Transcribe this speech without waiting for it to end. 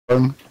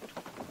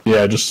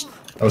Yeah,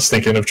 I was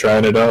thinking of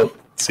trying it out,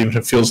 see if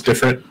it feels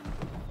different.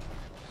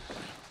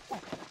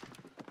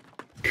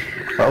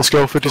 Alright, let's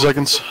go. 50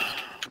 seconds.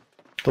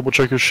 Double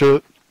check your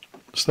shit.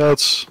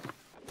 Stats.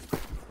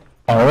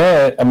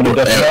 Alright, I'm gonna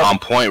definitely. On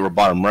point, we're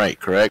bottom right,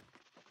 correct?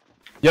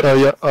 Yep.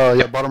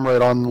 Yeah, bottom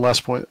right on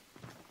last point.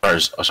 Sorry,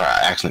 I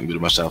accidentally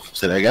muted myself.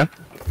 Say that again?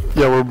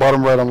 Yeah, we're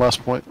bottom right on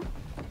last point.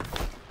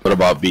 What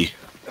about B?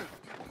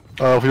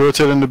 If we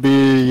rotate into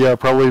B, yeah,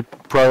 probably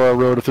prior our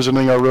road. If there's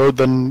anything our road,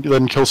 then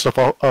kill stuff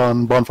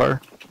on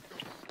bonfire.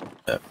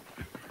 Yep.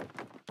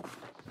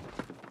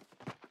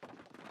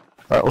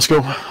 Alright, let's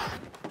go.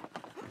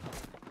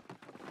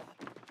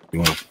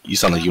 You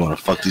sound like you wanna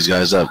fuck these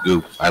guys up,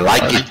 Goop. I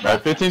like it.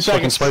 Right, 15 Fucking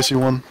seconds. spicy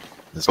one.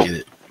 Let's get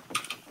it.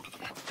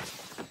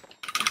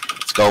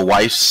 Let's go,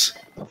 wife's.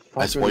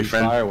 Nice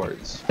boyfriend.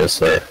 Fireworks. Yes,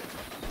 sir.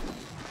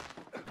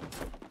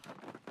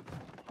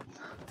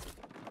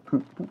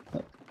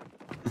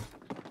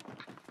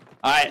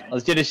 Alright,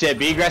 let's do this shit.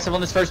 Be aggressive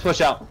on this first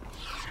push out.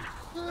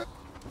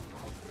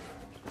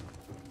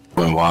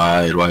 Going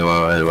wide. It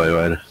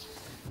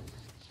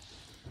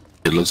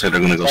looks like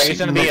they're gonna go It's see.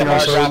 gonna be a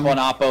hard drop on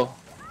Oppo.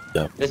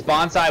 Yep. This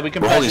bonsai, we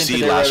can We're press holding into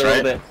C there last, a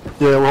little right? bit.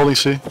 Yeah, we're holding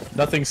C.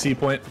 Nothing C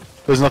point.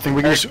 There's nothing.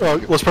 We can just,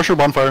 let's pressure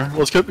bonfire.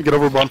 Let's get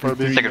over bonfire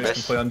B. Take a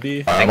miss. Play on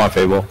B. I'm on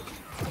Fable.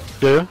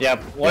 Yeah. Yeah,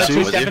 one or See two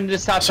you. step into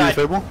this top See you, side.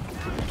 Fable.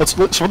 Let's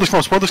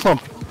support this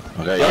clump.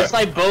 Okay, yeah. Looks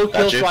like both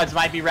kill Got you. squads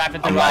might be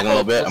wrapping through I'm lagging a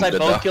little Oppo. bit. Looks I'm like good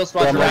both though. kill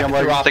squads Yeah, I'm are wrapping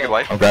lagging, through Take a Oppo.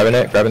 wife. I'm grabbing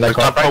it Top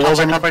clock.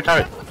 right, top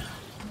right.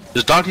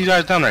 Just dunk these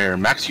guys down right here.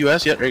 Max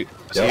US, yeah, right.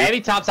 Heavy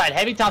top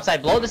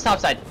side, blow this top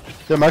side.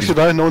 Yeah, Max will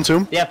die. No one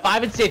tomb. Yeah,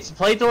 5 and 6.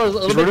 Play through a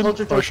little He's bit ready?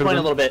 closer Oh, towards should've point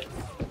a been. little bit.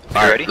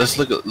 Alright, ready? let's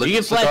look You can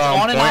let's flex look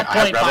on and off I have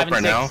point, grab 5 up and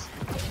right now. 6.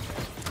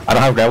 I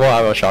don't have gravel, I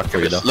have a shock for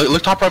you though.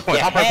 Look top right point,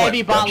 Yeah, top right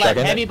heavy point. bot left,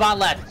 checking heavy it. bot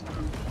left.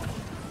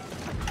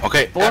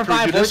 Okay, 4 and after we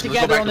 5 do work this, let's go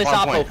together back on to this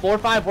bottom Oppo. point. 4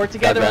 5 work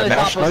together on this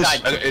Nice. Oppo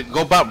Nice. side.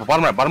 Go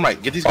bottom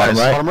right. Get these guys. Bottom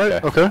right? Bottom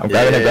right. Okay. I'm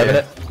grabbing it, grabbing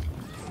it.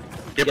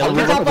 Get Yeah, bottom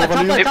look right. top left,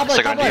 top left, top left, top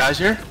Second You left. guys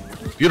here?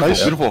 Beautiful,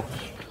 Nice. beautiful.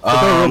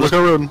 Let's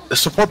go road.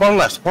 Let's support bottom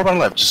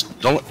left. Just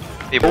don't.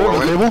 Fable,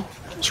 Forward, forward. Fable.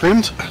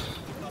 Screamed.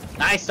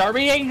 Nice, start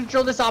regaining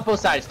control of this Oppo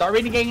side. Start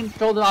regaining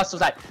control of the Oppo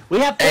side. We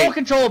have full Hey,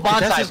 control of bond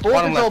contest side. is Full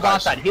bottom control of left,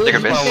 bond guys. side. Healing Take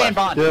a is miss. staying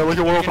bond. Yeah, look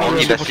at World Oh,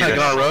 he Fire. does. We're trying to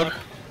get on the road.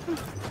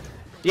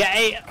 Yeah,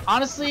 hey,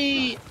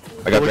 honestly,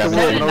 I got grabbing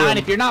 7 it. and 9,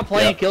 if you're not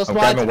playing Yeah, kill I'm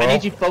squads, grabbing I well.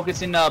 need you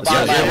focusing bond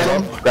Yeah,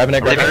 left. Grabbing it, I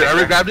grabbing it.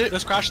 already grabbed it.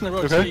 Let's crash in the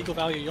road, Okay. see equal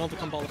value, you don't have to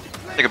come ball.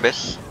 Take a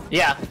miss.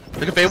 Yeah.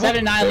 Look at Fable. 7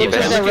 and 9, look Look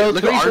at at- their road.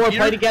 look at 3 4 Art play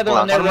here. together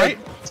Hold on their on, road. right.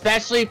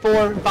 Especially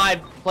 4 and 5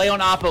 play on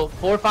Oppo.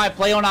 4 5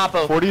 play on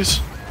Oppo. 40s.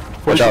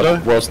 Watch 40s out, die.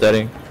 world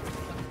steady.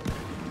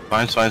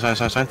 Fine. If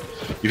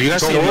you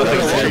guys see Look anything,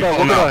 at that,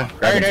 pull them out.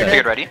 Grabbing Take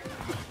it ready.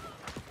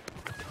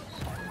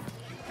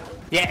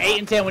 Yeah, 8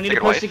 and 10. We need Take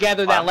to it push away.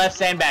 together that left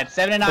sandbag.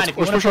 7 and 9. If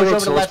you let's want to push push our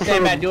over the road, left let's push our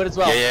sandbag, road. do it as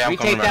well. Yeah, I'm Retake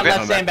coming that back,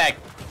 left coming back.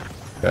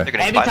 sandbag. Take it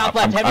Heavy in top 5.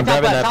 left, heavy I'm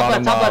top grabbing left, that top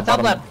left, top left,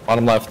 top left.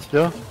 bottom left.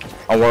 Yeah.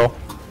 On whirl.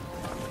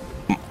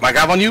 My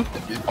grab on you.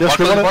 Yes,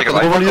 go on it. Go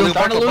on you.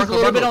 Starting to lose a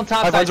little bit on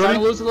top High side. fives Starting to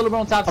ready? lose a little bit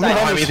on top I'm gonna I don't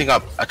have side. anything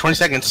up. 20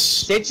 seconds.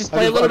 Stage, just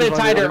play a little bit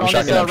tighter on this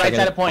checking, I'm right checking.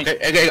 side of point.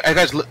 Okay,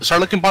 guys,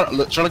 start looking.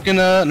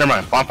 Never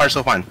mind. Bonfire's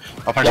still fine.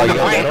 Bonfire's Yeah, still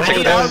yeah, fine. Alright, I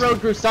need our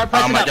road group, start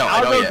pressing I up. don't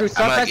Our road yet. group,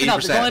 start I'm at pressing up.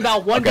 There's 80%. only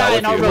about one Okay, guy I'll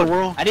in our wait for you.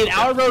 road. I need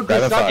our road group,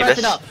 Grab start five.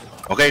 pressing up.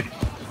 Okay.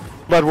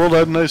 Bad world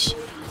dead. Nice.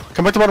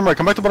 Come back to bottom right.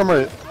 Come back to bottom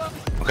right.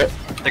 Okay.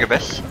 Take a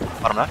miss.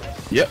 Bottom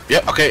left. Yep.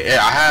 Okay.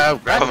 Yeah, I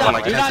have grab Press on up,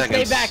 like do 10 not stay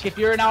seconds. back if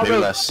you're in our Maybe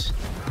road. less.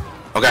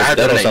 Okay, I had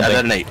Dead or detonate.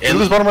 something. And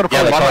Lose bottom right.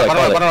 yeah, Call bottom it.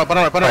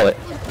 right. Call it.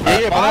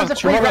 Yeah, Bonds a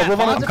free Move on, wrap, move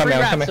on. bonds a I'm free coming,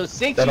 I'm wrap. coming. So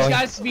 6, Dead you on.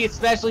 guys to be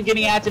especially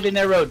getting active in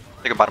their road.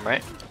 Take a bottom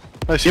right.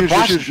 Nice. Yeah, Huge.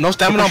 Botch, Huge. no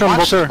stamina on Push on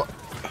Botch. both there.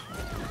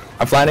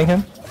 I'm flattening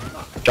him.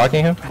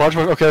 Jockeying him. Botch.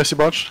 Okay, I see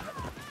Botch.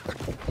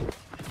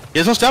 He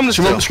has no stamina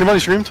still. Scream on. He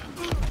screamed.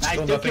 Nice,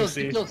 Still two nothing kills,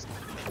 C. 2 kills.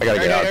 I gotta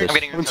get out I'm of this.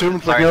 getting One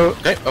tomb. Sorry.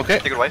 Okay.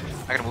 Take it wife.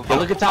 I gotta move. Yeah,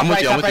 look at top I'm with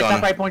right, you, top I'm with you right, on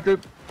top right point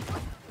group.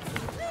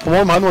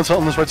 One behind one's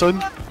on this right side.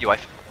 You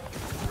wife.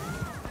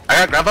 I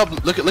got grab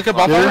up. Look at Yeah.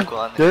 Bonfire. Cool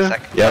on. Yeah.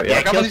 Sec. Yeah, Yeah,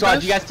 yeah. grab on kill these squad,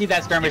 guys? you guys keep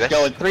that skirmish Yes.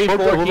 going. 3 4,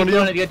 Hold on, keep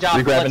doing a good job.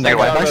 Regrabbing Let's that go.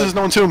 guy. Max is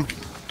no one tomb.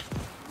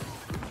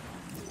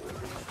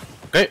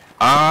 Okay.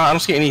 I don't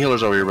see any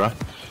healers over here, bro.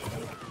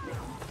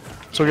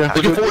 So yeah.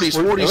 Look at 40s.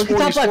 Look at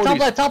top left, top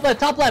left, top left,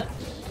 top left.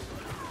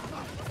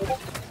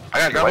 I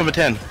got grab up a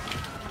 10.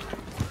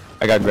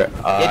 I got grab.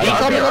 Yeah,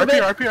 decode a little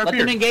bit. RP. Let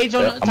them engage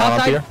on I'm top on up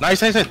side. here.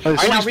 Nice.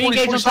 Alright, now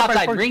re-engage on top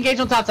side. Re-engage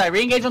on top side.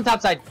 Re-engage on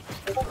top side.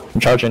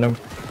 I'm charging him.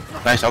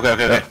 Nice.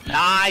 Okay.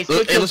 Nice. Hey,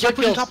 Good kills, let's start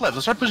good pushing kills. top left.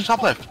 Let's start pushing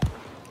top left.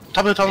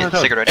 Top left. Yeah,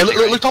 take it ready, Hey, take it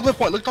ready. look top left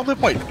point. Look top left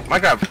point. My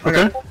grab.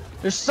 Okay.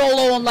 They're so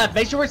low on left.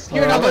 Make sure we're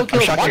securing our low I'm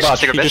kills. shocking Watch, Botch.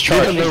 take a He miss. just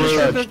charged. Make He just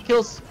sure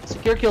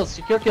charged.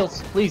 secure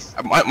kills, please.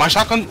 My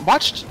shotgun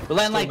watched. We're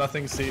letting Still like,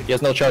 nothing C. He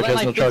has no charge. He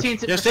has no like charge.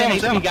 15% Yeah, stay on,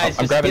 HP, guys.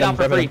 I'm Just grabbing get him, out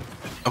for free.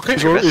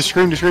 grabbing Okay. He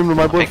screamed with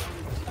my boy.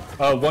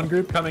 One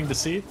group coming to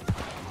C.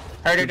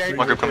 Heard.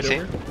 One group coming C.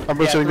 I'm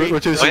rotating. Yeah,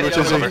 Rotating. Wait,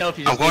 Rotating.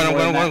 over.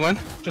 I'm going.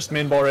 Just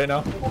main ball right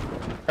now.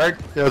 Heard.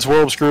 Yeah, it's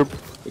World's group.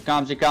 Here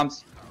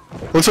comes.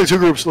 Looks like two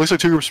groups.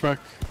 Smack.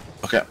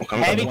 Okay, I'm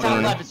coming. Heavy I'm top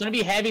coming. left. It's gonna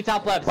be heavy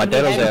top left. It's My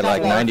gonna be Dedo's heavy at top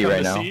like left. 90 right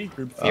Come to now. C,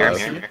 group Here, C.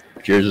 here.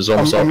 Yours is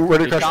almost I'm up.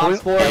 ready to crash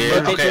Response point. 4, Yeah,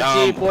 rotate okay, to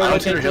C, 4, I don't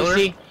rotate see to the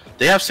C.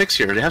 They have 6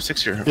 here. They have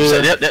 6 here. Yeah.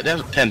 So they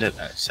have 10,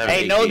 7,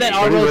 Hey, 8, know that 8,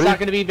 our 8. road's ready? not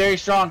gonna be very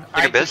strong.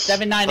 Alright, Abyss.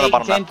 7, 9, Go to 8,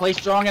 bottom 10, left. play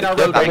strong in our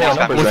They're road right pulling now.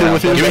 numbers With right you, now.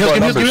 with you. Give me heals,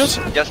 give me heals,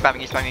 give me He's heals. spamming,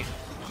 he's spamming.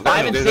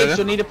 5 and 6,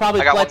 you'll need to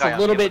probably I got one flex guy a on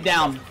little you. bit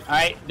down.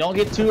 Alright, don't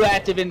get too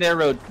active in their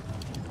road.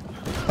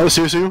 Oh,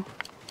 see you.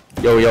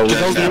 Yo, Yeah, That was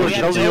yeah, the We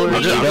have that was no the need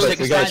I'm to just take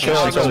taking signs chill,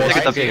 from chill, our road, take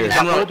right? it W.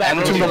 Now go back And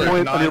to Two the more road.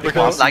 point. I need to break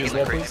out. Lagging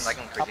like crazy.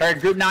 Lagging like crazy.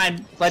 Alright, group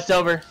 9, flex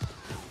over.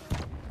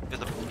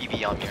 There's a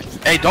BB on me.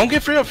 Hey, don't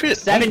get free up free.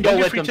 7 Don't go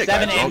get with free them, tick,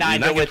 7 guys. and Don't 9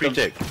 not go get with free them.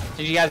 tick.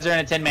 Since you guys are in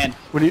a 10-man.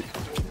 We need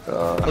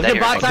Look dead at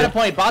here. bot side of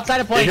point, bot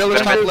side of The point.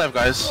 healer's Bot top left,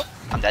 guys.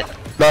 I'm dead.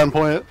 9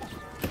 point.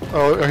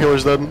 Oh, our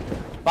healer's dead.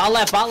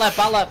 left, bot left,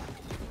 bot left.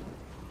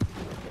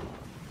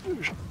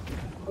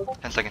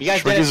 10 seconds. You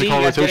guys Shrek dead at is a C, you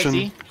guys dead at rotation.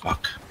 C.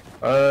 Fuck.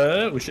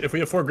 If we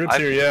have 4 groups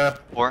 5, here, yeah,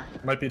 4,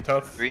 might be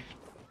tough. 3.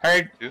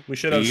 Heard. We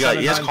should have You got-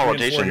 7, he has 9, call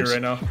 3, and 4 here rotations.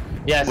 right now.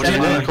 Yeah, What do you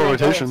 7, mean? 9, Core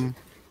rotation.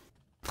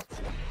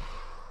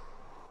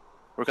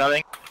 We're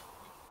coming.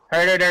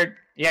 Heard.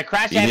 Yeah,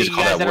 crash You heavy, need to you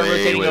call guys that that are way,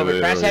 rotating way, over. way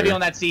Crash heavy earlier.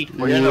 on that C.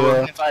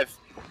 Yeah. 5.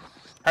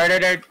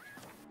 Heard.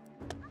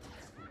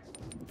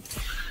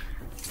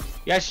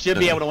 You guys should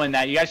be able to win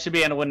that. You guys should be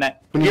able to win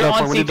that. We If need you're that on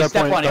point, we C, need just that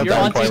step point. on. If I'm you're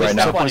down on C, point just right step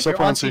now. on. If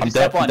you're on C, I'm just I'm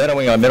step dead. on. Dead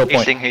on middle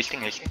point.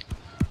 Hasting.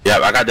 Yeah,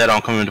 I got that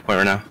on coming into point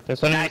right now. They're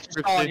sending, Nice,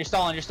 you're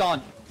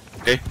stalling.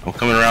 Okay, I'm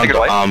coming around. Take it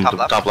away.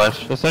 Top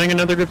left. they're sending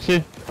another group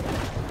C.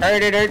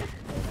 Heard.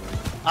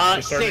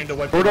 We're starting 6. to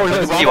wipe We're going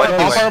the- to- See what?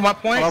 Nice. Far my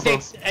point.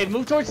 6. Hey,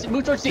 move towards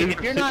C.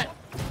 If you're not,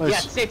 yeah,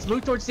 Nice. 6.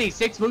 Move towards C.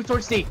 6. Move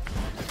towards C.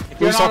 If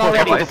you're Who's not top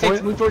left, already, top left 6.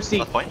 point? Move towards C.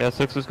 Left point. Yeah,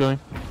 6 is going.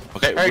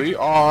 Okay, Alright. we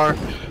are.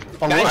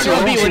 Guys, you're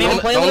on B. We need to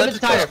play a little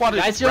bit tighter.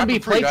 Guys, you're on B.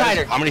 Play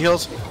tighter. How many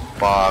heals?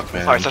 Fuck,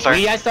 man. Sorry. When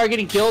you guys start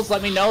getting kills,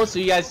 let me know so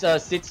you guys sit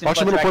and Watch the flex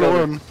middle back point over.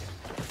 alone.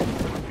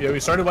 Yeah, we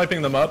started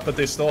wiping them up, but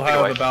they still away.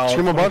 have about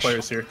Scream a 20 bunch.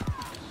 players here.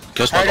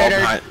 Kill spot all Heard.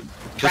 behind.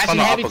 Kill Crashing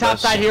spot heavy up top with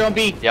side us. here on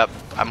B. Yep.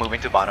 I'm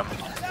moving to bottom.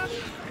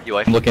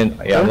 UI. I'm looking,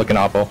 I'm looking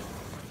Oppo.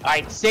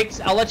 Alright, 6.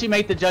 I'll let you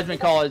make the judgment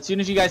call. As soon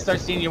as you guys start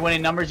seeing your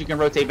winning numbers, you can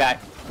rotate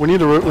back. We need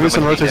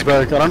some rotates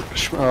back. I don't.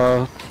 I'm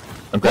Blow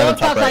grabbing up top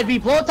top side right. B.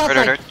 Blow up top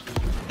Heard. side.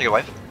 Take a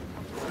wife.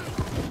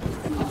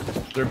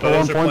 Their One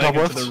bows are point, playing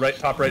top into the left. right,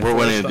 top right. We're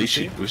winning. forest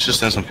on C. We should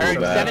send some Heard.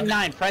 people back.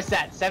 7-9. Press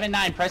that.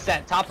 7-9. Press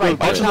that. Top right.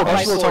 Bunch Top of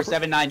right them, 4. top-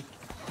 7-9.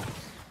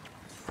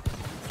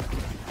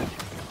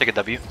 Take a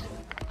W.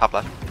 Top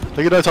left.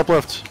 Take it out top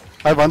left.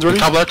 I have Vines ready.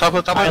 Top left.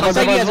 Alright, Vines, looks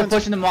like you Vines, guys are Vines.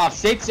 pushing them off.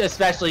 6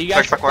 especially. You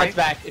guys Flex back flex right.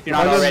 back if you're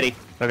not Vines. already.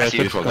 Okay, see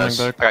you, 6 coming guys.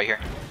 back. Right here.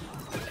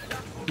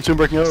 You two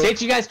breaking out.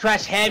 6, you guys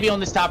crash heavy on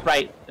this top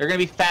right. They're gonna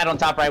be fat on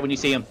top right when you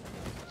see them.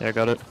 Yeah, I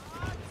got it.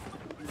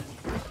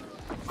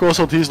 Go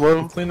SLT's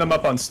low. Clean them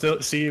up on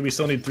C. We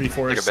still need 3,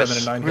 4, Take a 7, miss.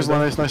 and 9. Here's here,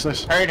 though.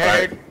 nice.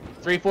 Heard.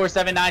 3, 4,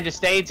 7, 9. Just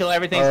stay until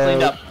everything's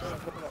cleaned up.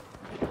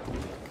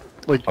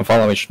 I'm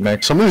following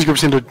Schmeck. Some of these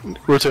groups need to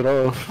rotate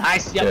off.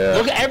 Nice. Yep. Yeah.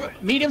 Look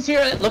at mediums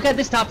here. Look at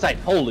this top side.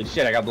 Holy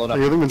shit! I got blown up.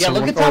 Yeah, I think it's Yeah.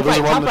 Look someone- at top oh, there's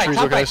right. one in Top the right. trees,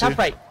 Top okay, I right. see. Top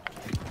right.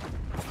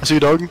 I see you,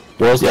 dog.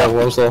 Wall's low,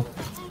 wall's low.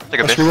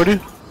 Take a Scream miss. ready.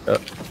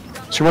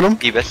 Scream on him.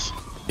 Ebis.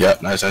 Yeah,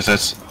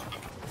 nice.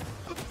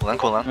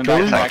 Cool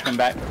down. Come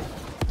back.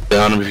 Stay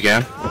on him if you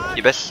can.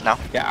 Ebis now.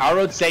 Yeah, our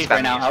road's safe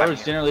right now. Spamming, Our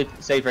road's spamming. generally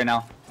safe right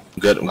now. I'm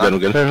good.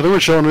 Okay, I think we're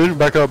chilling. We need to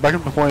back up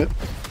the point.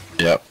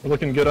 Yeah. We're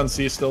looking good on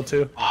C still,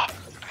 too.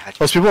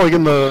 Those people like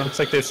in the Looks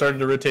like they've started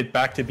to rotate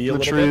back to B a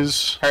little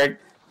trees. Heard.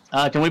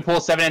 Can we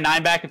pull 7 and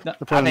 9 back? If not,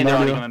 I pulling think they're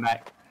 9, already yeah. coming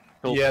back. bit.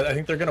 Cool. Yeah, I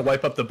think they're going to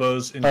wipe up the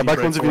bows in Alright, deep back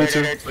right ones if you need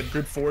forest. to. But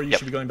group 4, you Yep.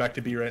 should be going back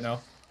to B right now.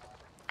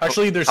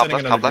 Actually, they're Top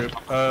setting left, another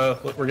top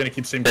group. We're going to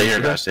keep seeing Stay here,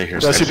 groups. guys. Stay here.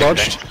 Did I see stay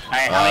botched?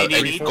 Alright, how many do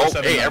you need? Go.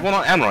 Hey, everyone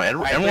on Emerald.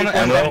 Everyone on 3, 4,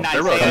 7, Emerald. 9,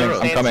 They're road. stay They're in, road.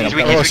 stay in, I'm coming,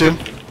 stay in. Oh, I see him.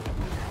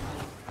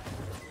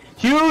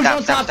 Huge Tap,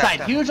 on tap, top tap, side.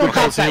 tap. Huge on Good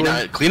top call, side.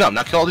 Taylor. Clean up.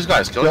 Now kill all these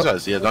guys. Kill these Yep.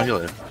 guys. Yeah, don't heal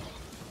it.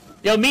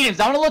 Yo, mediums.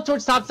 I want to look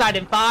towards top side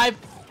in 5,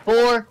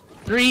 4,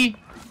 3,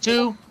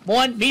 2,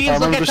 1. Mediums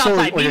look at there's top still,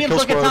 side. like, a Mediums kill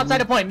look at top squad.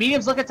 side of point.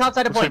 Mediums look at top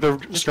side of Looks like point.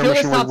 they're Just kill this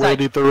skirmishing top like way side.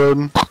 deep the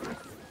road.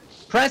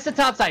 Press the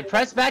top side.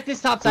 Press back this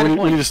top side We of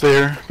need to point. stay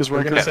here because We're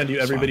we're going to gonna. send you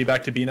everybody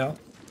back to B now.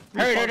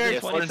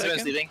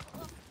 Hurry.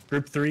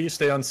 Group 3,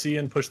 stay on C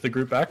and push the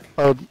group back.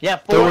 Yeah,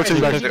 They're 4.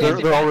 rotating back. Sweep They're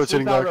all back, rotating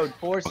sweep our back. road.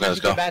 4, Okay, let's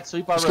go. back,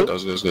 sweep our Let's road. That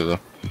was good.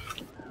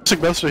 Sick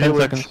best to 10 heal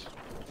it. seconds.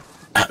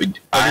 I have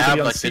Everybody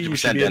on like C, you 50%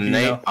 should be at B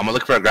detonate. now. I'm gonna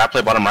look for a grab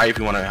play bottom right if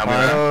you want to help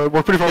me.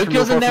 We're pretty far Good from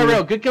kills you. in their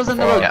road. Good kills in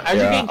their road. Yeah. As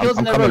you're getting kills in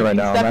I'm their coming road, right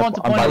you now. step I'm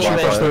onto by point a little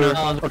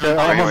far. bit. Okay,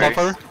 I'm on Alright,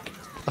 fire.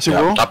 I see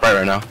Yeah, Will. top right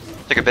right now.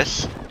 Take a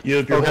Abyss. You're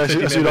Okay, I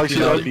see- I see dog, I see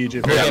dog.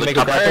 BJ. Yeah, Make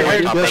top a right.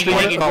 Hurry, Top hurry, right.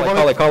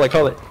 hurry.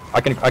 Call it.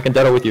 I can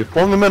deado with you.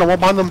 One in the middle, one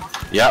behind them.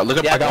 Yeah, look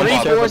at Yeah, back on 3,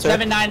 bottom. 4, What's that?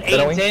 7, 9, 8,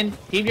 Shadowing? 10.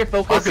 Keep your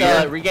focus,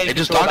 Yeah. regaining They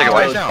just control dodged of it our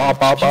right road. down.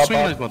 Bob. Keep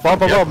swinging these Bob.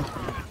 motherfuckers.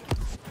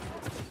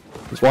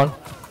 There's one.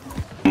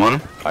 Yeah.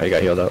 One. Oh, you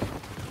got healed up.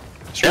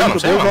 Yeah, I'm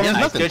saying, he has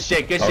Nice, nothing. good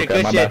shit, Okay,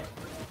 good my shit.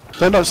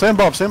 bad. Stand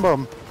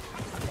Bob.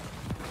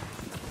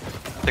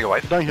 Take a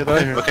wife. Dying here,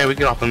 dying here. Okay, we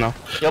can get off them now.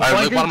 Yo, Alright,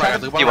 point look group, bottom right, try-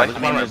 look bottom right, look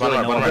bottom right, bottom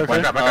right,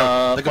 bottom right, back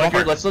up. Look at point group, bottom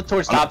right. let's look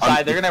towards top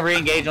side. They're gonna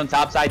re-engage on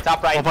top side.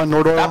 Top right. Up on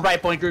Nordor. Top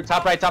right, point group.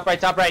 Top right, top right,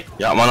 top right.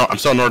 Yeah, I'm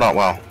still north out.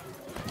 Wow.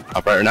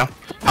 Up right now.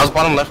 How's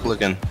bottom left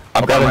looking? I'm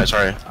Bottom grabbing. right,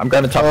 sorry. I'm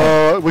grabbing top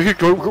one. We could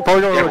go,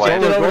 probably go Yeah, right. why?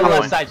 Shift it over to the Go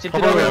left on. side. Shift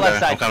it over to the left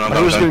side. Okay,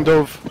 I was getting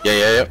dove.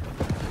 Yeah.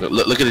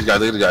 Look at these guys,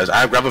 look at these guys.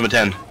 I grab them at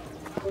 10.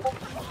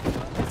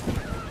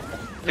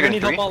 Take a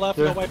 3.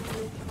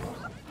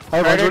 I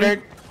have Hurt, 130.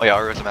 hurt. Oh yeah,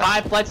 our road's a mess.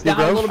 5 flets You down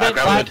a grab? little bit.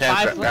 grab him at 5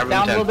 10. flets Grab him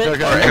down at a little 10.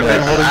 bit. Okay, Alright,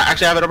 okay, hold on. I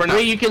actually have it over now.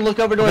 3, you can look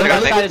over to the Okay,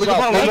 left okay, side as look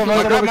well. up, Thank look you, up,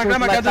 look look over up, towards the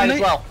look left up, side as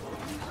look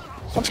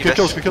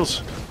well. Good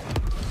kills.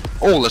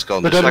 Oh, let's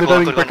go. They're This dead, is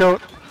they're dead, back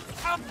out.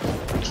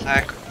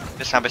 Stack.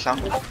 Base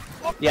down.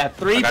 Yeah,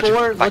 3, I got you.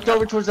 4, Back look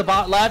over towards the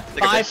left.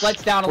 Take a 5 base.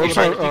 flets down a Where's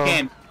little bit if our, you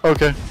can.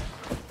 Okay. I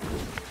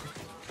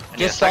need a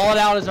Just stall second.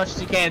 it out as much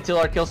as you can until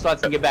our kill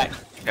spots can get back.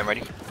 Okay, I'm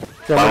ready.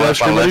 Yeah, Bottom my left,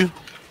 stream bottom ready.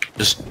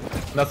 Just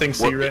Nothing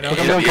C right now.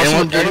 Okay, I'm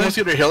custom. anyone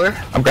see their healer?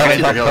 I'm grabbing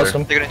Okay, top healer.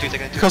 custom. Take it in 2,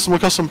 take it in 2.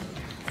 Custom.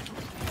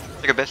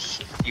 Take a base.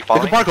 You Look follow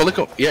at me? Parko,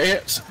 look. Yeah.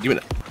 Give me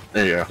that.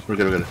 There you go. We're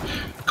good.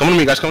 Come to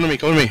me, guys. Come to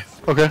me.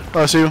 Okay,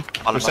 I see you. On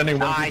We're the sending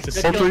one Nice, group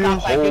good to kill C. you.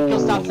 stop side, good kill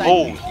stop side.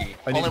 Oh,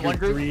 I need Only one group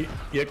group? 3.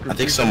 Yeah, group I think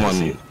 3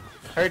 someone.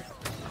 Hurt.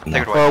 take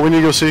it away. We need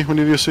to go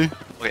see.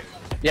 Okay.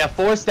 Yeah,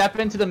 4 step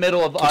into the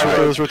middle of our Okay,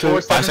 road. let's rotate.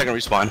 4 5 step second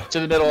respawn. to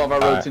the middle of our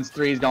road Alright. since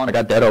 3 is gone. I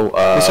got Deado.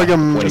 It's like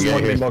I'm- when There's you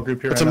One get main here. ball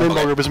group here. It's a right main now.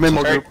 ball group. It's a main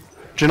ball Okay. group.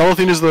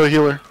 Janolithine is the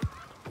healer.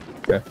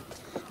 Okay.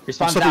 I'm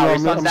Respawn stepping down, on.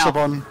 respawn I'm step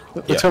down. on.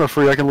 It's Yeah. kind of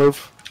free. I can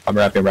live. I'm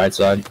wrapping right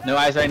side. No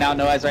eyes right now,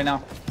 no eyes right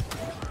now.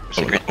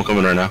 I'm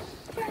coming right now.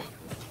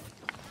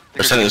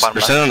 They're sending. Bottom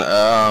They're left.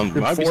 sending.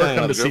 Group Might be 4 sending come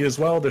another to C group. as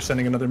well. They're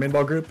sending another main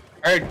ball group.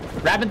 Alright,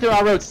 wrapping through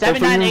our road.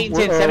 7, 9, 8,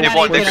 10. 7, 9,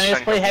 8, 10.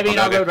 Let's play heavy in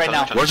our road right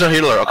now. Where's our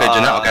healer? Okay,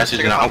 Janelle. Okay, I see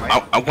take it Janelle.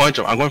 off, I'm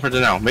going for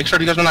Janelle. Make sure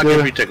you guys are not Yeah.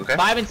 getting retake, okay?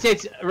 5 and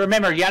 6,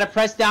 remember, you gotta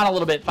press down a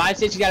little bit. 5,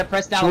 6, you gotta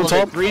press down a Should we little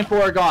bit. top? 3 and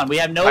 4 are gone. We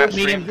have no Alright,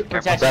 medium three.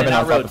 protection in Grabbing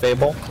our out road.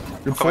 Fable.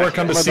 Group 4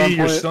 come to My C. bad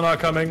You're point. still not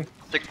coming.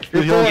 Take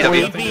Group Heal. 4, EW.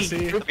 lead B.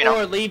 See? Group You know.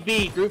 4, lead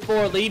B. Group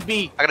 4, lead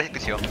B. I gotta hit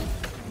this heal.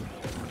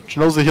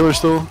 Janelle's the healer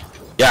still.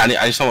 Yeah,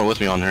 I need someone with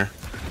me on her.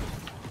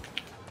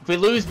 If we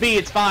lose B,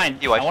 it's fine.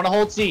 You wipe. I wanna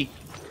hold C.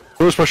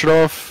 Healer's pressured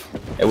off.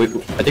 Yeah,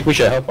 I think we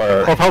should help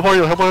our Help our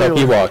healer. help healer.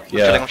 Ewok. I'm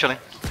Yeah. chilling.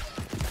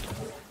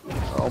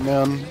 Oh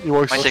man, he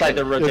works. My Looks take like it.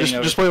 they're Yeah, rotating just,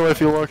 over. just play away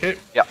if you walk. Okay.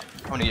 Yeah.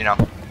 I'm gonna need you now.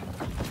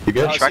 You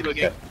good? Shrek.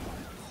 Okay.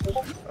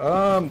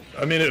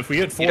 I mean, if we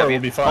get 4, EW. we'll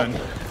be fine.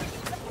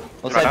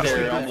 Looks like Right. they're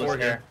Group almost 4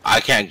 there. I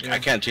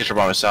can't teach her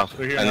by myself.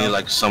 We're here I need now.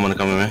 like someone to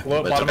come with me. Blow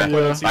up But it's bottom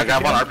okay. left. See if I you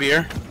got can. one RP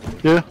here.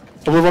 Yeah,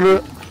 I'll live under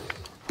it.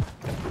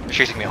 You're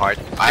chasing me hard.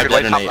 I have Take it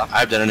away, top detonate. left. I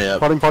have detonate.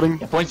 Potting.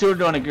 Yeah, point 2 are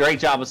doing a great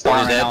job of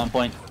stalling right dead. now on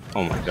point.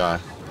 Oh my god.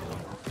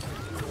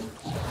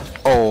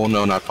 Oh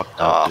no, not fucked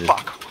up. dude.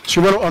 Fuck.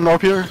 Stream out on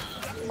RP here.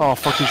 Oh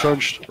fuck, he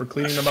charged. We're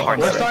cleaning them up. Sorry. on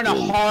We're right. starting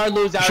to hard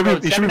lose our Should be-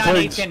 road. he should 7, be 9, 8,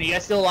 playing. 10. Are you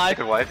guys still alive? Take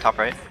it away, top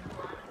right.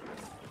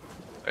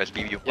 There's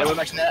BB. Yeah, we're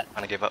matching that.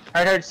 I gave up.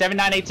 Alright, heard 7,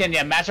 9, 8, 10.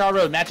 Yeah, match our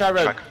road. Match our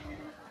road.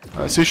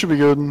 Shrek. C should be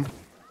good.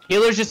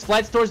 Healers just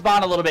fleds towards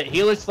bond a little bit.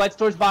 Healers fleds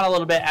towards bond a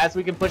little bit as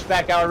we can push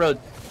back our road.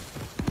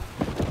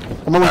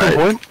 I'm on Alright.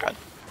 point. God.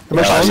 I'm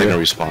actually 5 on second you.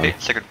 respawn. Okay,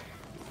 second.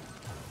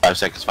 5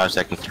 seconds. 5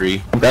 seconds.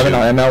 3. I'm grabbing 2,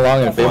 on ML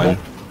long and Fable. 1.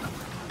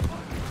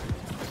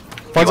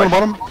 Fine's on the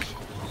bottom.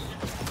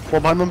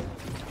 Well behind them.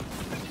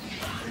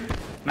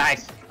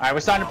 Nice. Alright, we're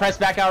starting to press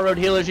back our road.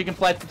 Healers, you can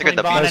flex between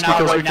the bond beat. and Nice,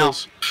 our good road now.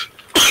 kills.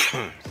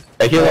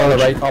 Hey, healer on the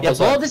right. Yeah, opposite.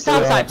 blow this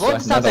top side. Blow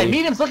this top side. Natalie.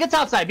 Mediums, look at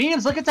top side.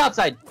 Mediums, look at top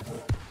side.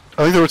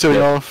 I think they're rotating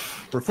Yeah.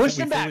 off. We're Push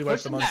we them back, fully push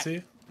wiped them them on back.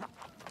 C.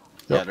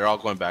 Yeah, they're all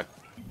going back.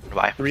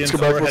 Goodbye. 3 and Let's go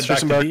 4 back, head let's back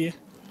chase to him B.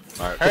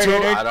 Alright. Let's go.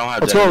 I don't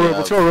have Let's go. detonate.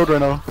 Let's go road right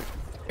now.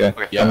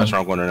 Okay. Yeah, that's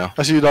where I'm going right now.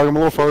 I see you, dog. I'm a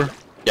little far.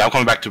 Yeah, I'm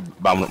coming back to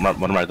bottom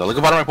right though. Look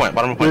at bottom right point.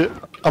 Bottom right Yeah,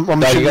 point. I'm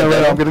Dog, shooting you got there right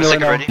that? now. I'm getting there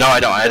Second right ready. now. No, I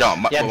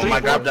don't. Yeah, When 3, I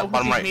 4, grab that focus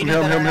bottom these right. mediums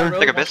Here, that are on here, our here. road.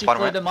 Take a Once bit, you bottom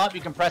clear right. them up,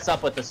 you can press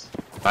up with us.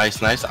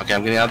 Nice. Okay,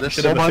 I'm getting out of this.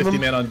 Should have a behind 50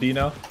 them. man on B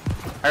now.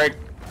 Alright.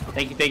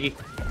 Thank you.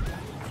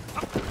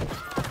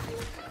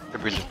 They're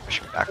breathing.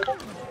 Push me back.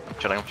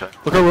 Chilling.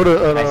 Look at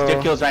road. Nice,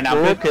 good kills right now.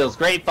 road. Good kills.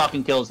 Great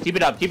fucking kills. Keep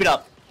it up.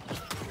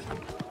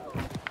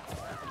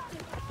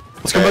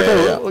 Let's come back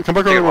Yeah, out. Come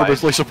back Take it out.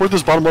 wide. Like support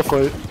this bottom left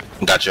fight.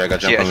 Gotcha. I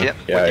got you. See it, I'm I see coming. it.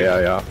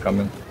 Yeah.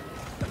 Coming.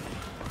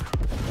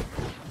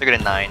 They're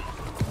getting 9.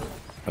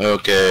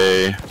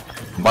 Okay.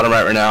 Bottom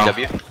right now.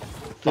 EW. Fuck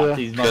Yeah.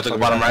 these Go to the motherfuckers.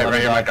 bottom right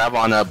here. My grab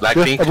on black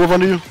Yeah, pink. I move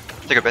under you.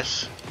 Take a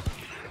base.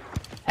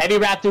 Heavy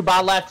wrap through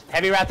bot left.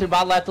 Heavy wrap through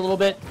bot left a little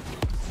bit.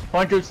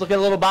 Point troops, look at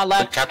a little bot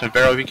left. Captain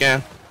Pharaoh if you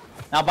can.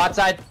 Now bot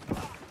side.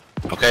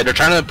 Okay, they're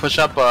trying to push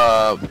up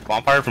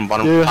bonfire from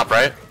bottom Yeah. top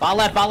right. Bot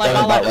left. Bot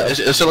left.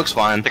 It still looks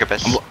fine. Take a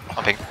base.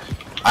 I'm pink.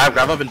 I have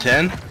grab up in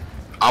 10.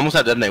 I almost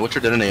had detonate. What's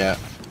your detonate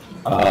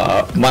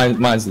at?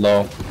 Mine's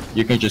low.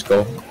 You can just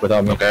go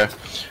without me. Okay.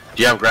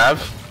 Do you have grab?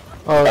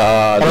 I don't know,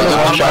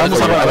 I'm I'm shot.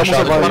 almost I'm at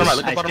shot. advice. Bottom right,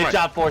 look Nice, at bottom good right.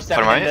 job 4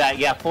 stepping Bottom into right? that.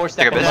 Yeah, 4 Take a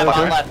stepping bit. into bot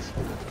Okay. left.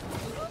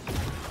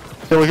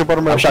 Yeah, look at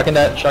bottom I'm right. shocking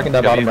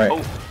that bottom right.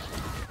 Oh.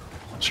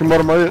 Stream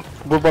bottom right.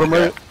 Blue bottom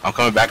right. I'm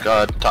coming back.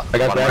 Top. I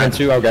got bottom grabbing right.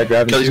 2. I got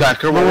grabbing Kill 2. these guys.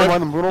 Kill We don't one.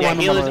 mind them. We don't Yeah, mind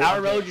them. healers, on the right.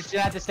 our road, you're just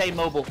gonna have to stay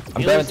mobile.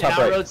 I'm Healers, grabbing top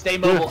our right. road, stay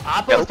mobile.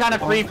 Oppo's kind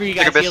of free for you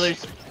guys, Take a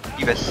healers.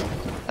 Evis.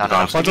 No,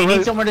 No, no. If you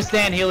need somewhere to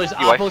stand, healers,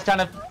 You Oppo's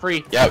kind of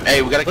free. Yeah.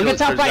 Hey, we gotta kill Look at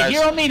these top right, guys.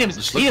 hero mediums.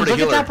 Just look Mediums, for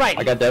the look at top healer. I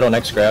right. got dead on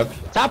next grab.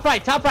 Top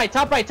right, top right,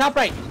 top right, top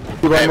right.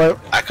 Blue bottom Hey, right.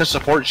 I could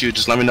support you.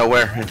 Just let me know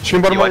where.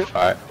 Stream bottom You right. wipe.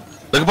 Alright.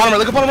 Look at bottom right.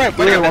 Look at bottom right.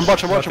 Yeah, Watch I'm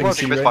watching, watching,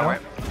 Nothing watching. Evis bottom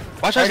right.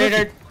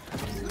 out.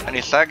 I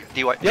need sag.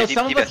 D-wipe. Yo,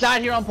 some of us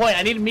died here on point.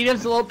 I need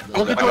mediums looking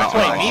towards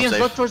point. Mediums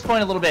look towards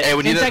point a little bit. Hey,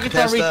 we 10 need to seconds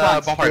on contest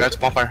response. bonfire, guys.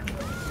 Bonfire.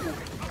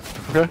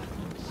 Okay.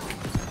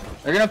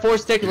 They're gonna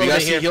force stick a If you little guys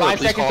bit see here. healer, 5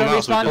 please seconds call on him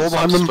out. So we response. can Hold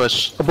on, stop them.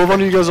 push. Above on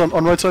you guys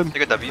on right side.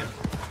 Take a W.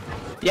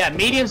 Yeah,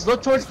 mediums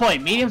look towards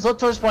point. Mediums look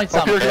towards point.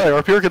 Up here Some. could die.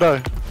 Up here could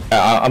die.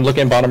 I'm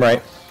looking bottom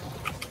right.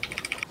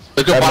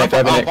 Look at bottom.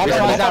 Grabbing it, Bonfire.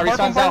 grabbing it. Bonfire.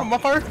 Respawn's Bonfire. out.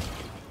 Bonfire.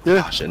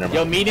 Yeah. Ah, shit, never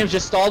Yo, mind. mediums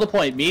just stall the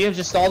point. Mediums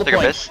just stall the Take a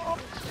point. miss.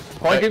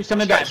 Point group's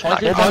coming back. Point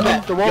group's They're coming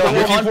back. they're Yo, rolling, if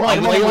you're they're on point,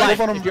 rolling, play your they're life.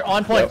 rolling. If you're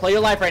on point, Yep. play your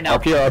life right now.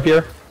 Up here, up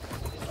here.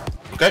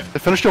 Okay. Hey,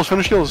 finish kills,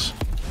 finish kills.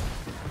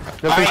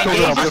 Yeah, All finish right, kills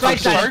engage now. this Yeah, right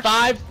finish side. kills.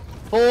 5,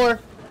 4,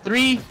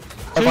 3,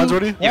 2, Mine's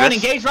ready. 1. Yes.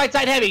 Engage right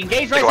side heavy.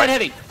 Engage right Take side a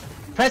heavy.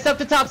 Press up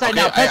the top side Okay,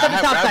 now. Press I up the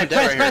have top grabbing side. dead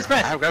Press, right press, here. I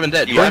press. have grabbing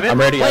dead. You Yeah. have it? I'm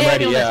ready, Play I'm heavy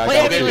ready. on this. Yeah, Play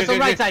I heavy got on it. this. On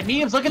right side.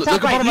 Mediums, look at Look top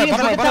at right. bottom right.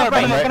 Mediums, Bottom look right. at top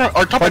Bottom right. right. Bottom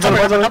right. Or top right. Bottom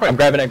Top right, right. Top I'm right.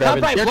 grabbing it, Top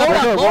grabbing right. it. Blow it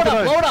up. go, Blow it go, up.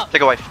 go. Blow it up.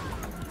 Take a wife.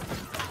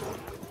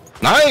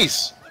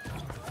 Nice.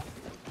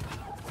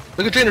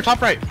 Look at Trainer.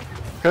 Top right.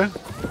 Okay.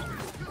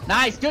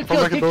 Nice. Good Come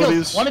kills. back Good kills.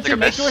 abilities. 1 and 2. Take a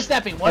Make miss. sure we're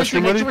stepping. 1 and 2.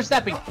 Mushroom Make ready? sure we're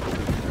stepping.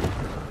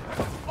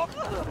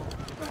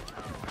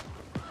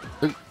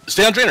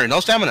 Stay on Trainer. No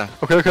stamina.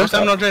 Okay, okay. No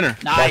stamina on Trainer.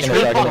 Nice. Backing Good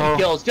it, backing fucking it.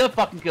 kills. Good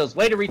fucking kills.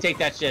 Way to retake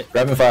that shit.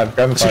 Grabbing 5,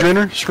 grabbing It's a 5.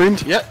 drainer.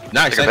 Screamed. Yeah.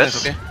 Nice. Take a Nice.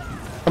 miss. Okay.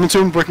 I'm in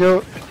tune. Breaking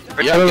out. Yeah. Got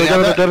it, Getting got out it,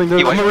 that. got it, got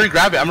it. I'm gonna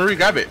re-grab it. I'm gonna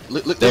re-grab it.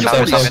 Look. Damn, Look.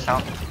 same, Look. same.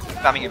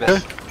 Spamming Evis.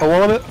 Okay. I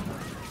want it.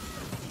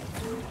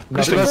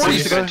 Nothing. Nice, Forty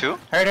nice, second nice. two.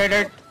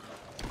 Hurt.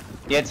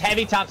 Yeah, it's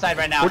heavy top side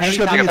right now. We're Heavy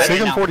just top gonna side be right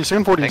second now. 40,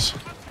 second 40s.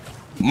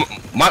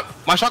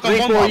 My shotgun.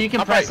 3, 4, you can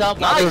Top press right. up.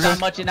 Not Nice.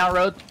 much in our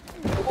road.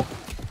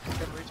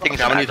 Taking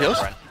How many some kills?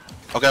 aggro.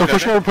 Okay. Go Okay.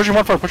 push Okay. more, push him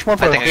on fire, push him on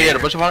fire. think- Okay. Yeah. The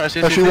bush of fire. I see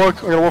it, I see Actually, it. walk.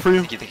 I got a wall for you.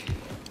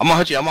 I'm gonna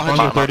hit you. I'm gonna hit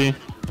you. 130.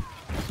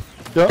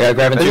 Yeah. Yeah,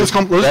 grabbing Hey, 2. let's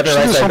come. Grabbing Let's right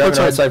just side, come grabbing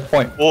right outside. side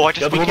point. Oh, I Yo,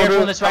 just be Hold careful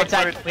on, on this right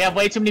side. We have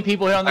way too many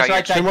people here on this Alright,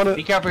 right you came on side. it.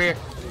 Be careful here.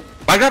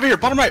 My grab here.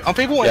 Bottom right. On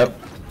Fable 1.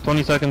 Yep.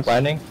 20 seconds.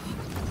 Landing.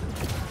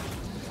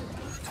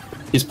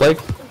 He's plague.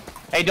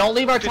 Hey, don't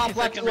leave our top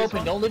left too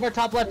open. Don't leave our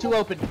top left too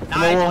open. on.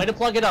 Nice. Way to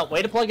plug it up.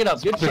 Way to plug it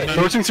up. Good shit.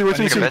 Rotating C,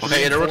 rotating C. Take a miss.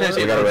 Okay. It rotates.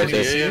 You gotta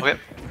rotate. Yeah, yeah. Okay.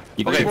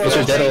 Okay, What's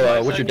your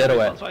deado, what's your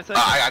deado at?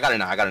 I got it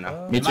now. I got it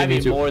now. Me It too, might me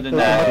be too. more than Yeah,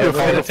 that. yeah. We're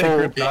gonna take full-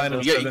 group 9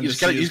 and Yeah, 7 you to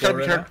just gotta see be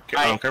right now.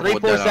 careful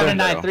with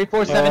 3479.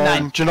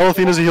 3479. Janelle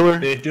Athena's a healer.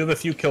 They do have a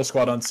few kill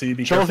squad on C.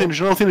 Be Janelle careful. Athena,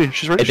 Janelle Athena.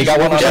 She's ready. Hey, they She's got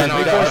one on ready. Yeah, us. no,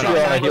 We no, got no, RP on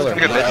a no, healer.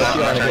 Take a miss. RP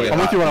on a healer. I'm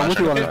with you on it, I'm with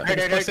you on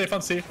it. Play safe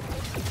on C.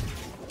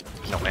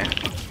 No way.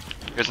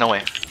 There's no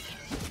way.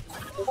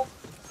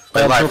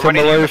 Play live. From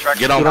the life.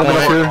 Get on Get on point.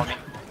 back here.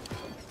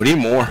 We need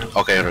more.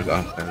 Okay, here we go.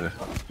 Okay.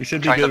 We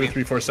should be Try good W. with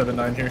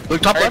 3479 here.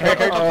 Look top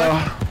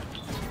left.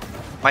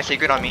 My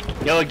secret on me.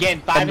 Yo,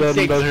 again, 5 I'm and dead, I'm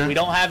 6. dead here. We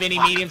don't have any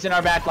mediums in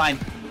our back line.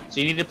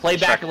 So you need to play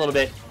back Check. a little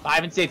bit.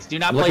 5 and 6. Do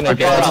not play Looking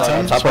too at far Spots out.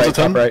 of 10. top right,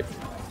 top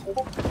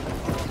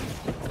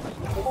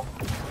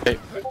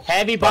right.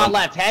 Heavy bot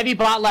left. Heavy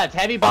bot left.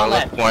 Heavy bot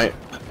left. Point.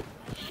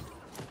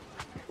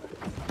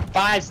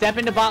 5, step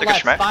into bot Take a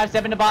left. schmack. 5,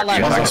 step into bot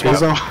Yeah, left. Space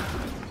down.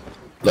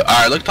 Look, all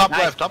right, look top Nice.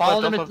 left. Top Follow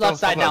left. them Top to the left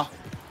side now.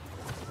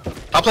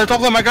 Top left.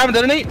 Top left. My grab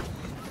detonate.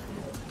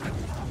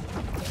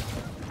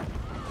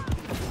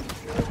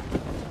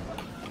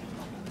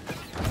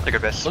 Take a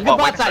miss. Look at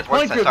bot side.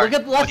 Point group. Look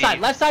at the left side.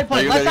 Left side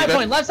point. You're Left good, side you're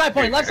point. Left side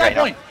point. Left You're side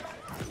good. point.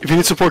 If you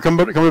need support, come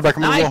back.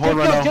 I'm Nice. hold Good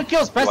right kills. now. Good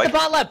kills. Press the Right.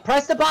 bot left.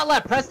 Press the bot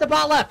left. Press the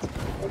bot left.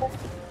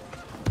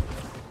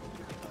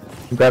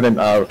 I'm grabbing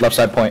left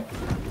side point.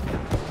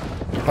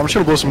 I'm just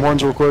gonna blow some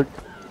horns real quick.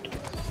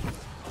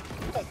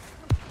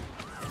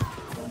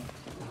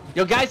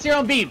 Yo, guys here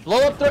on B. Blow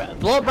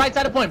up right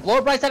side of point. Blow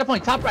up right side of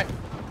point. Top right.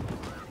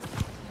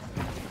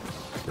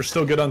 We're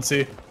still good on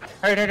C.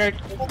 Hurt.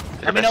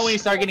 Let me know when you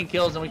start getting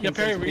kills and we Yeah, can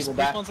Perry, send some people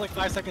back. respawn's like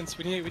 5 seconds.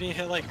 We need to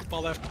hit like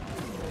ball left.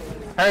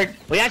 Hurt.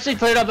 We actually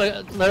cleared up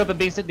a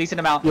decent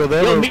amount. Yo, they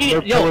have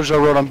their pillars I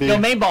wrote on B. Yo,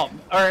 main ball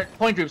or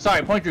point group.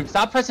 Sorry, point group.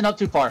 Stop pressing up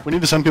too far. We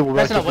need to send people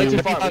back Pressing to up way too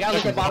B. far. We gotta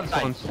look at bottom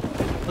side.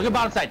 Look at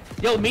bottom side.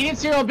 Yo,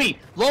 medium's here on B.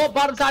 Blow up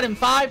bottom side in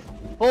 5,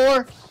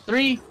 4,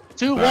 3,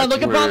 2, 1.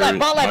 Look at bot left.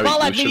 Bot left. Bot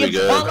left. We should be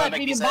Mediums. good. Bot left.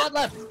 Medium. Bot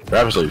left. We're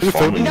absolutely You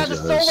farming You these guys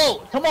are guys. solo.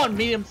 Come on,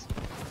 mediums.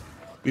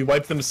 We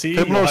wipe them C.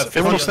 Fable You'll knows- have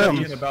Fable 50 knows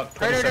them. in about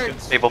 20 Hurt.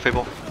 seconds.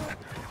 Fable.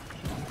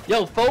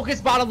 Yo, focus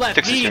bottom left.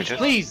 Fix the Mediums, changes.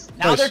 please.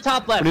 Now Nice. they're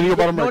top left. We need to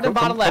go bottom right. Northern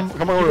bottom left.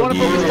 Come on, You wanna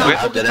focus Yeah. top, Wait,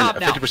 focus top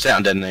now. 50%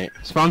 on detonate.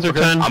 Spawns are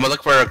Okay. 10. I'm gonna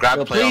look for a grab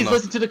Yo, play on please the.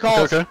 listen to the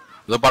calls. Okay.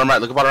 Look bottom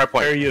right. Look bottom right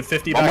There point. you have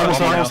 50 I'm back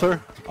almost on there, now. almost there.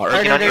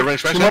 Alright, Hurt. ring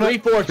stretch. 3,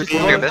 4. Just Take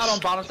a roll miss. out on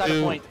bottom side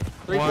of point.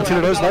 3, 4.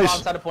 Tina does, nice.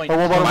 Bottom side of point. Oh,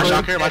 one bottom My right.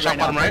 shot here. My Dead shot right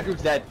now. bottom Point right.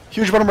 group's dead.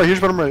 Huge bottom right,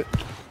 huge bottom right.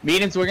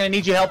 Mediums, we're gonna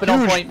need you helping on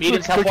Huge. point.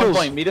 Mediums help Quick one kills.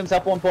 point. Mediums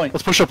help 1 point.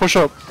 Let's push up, push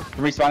up.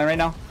 I'm respawning right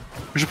now.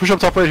 We should push up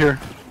top right here.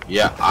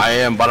 Yeah, I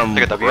am bottom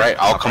Take a W. right.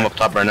 I'll Top come right. up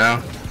top right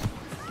now.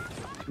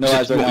 No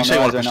eyes right now. You say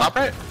No you eyes want to right push now. top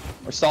right?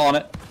 We're stalling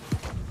it.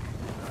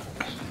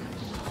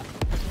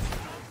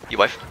 You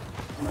wife.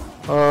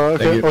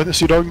 Okay. Thank you. Oh,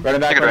 see dog. Running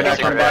back. Take it Running right, back.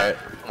 take it Running right.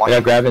 back. I'm I watching.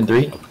 got grab in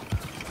 3.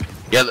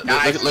 Yeah,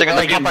 Nice. look on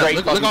Second,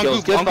 Great fucking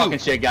kills. Good fucking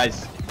Goop. shit,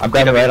 guys. I'm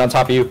grabbing right on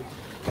top of you.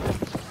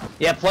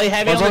 Yeah, play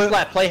heavy on One's on this it.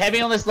 left. Play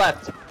heavy on this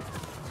left.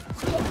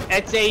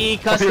 XAE,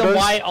 Copy, custom guys.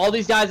 white, all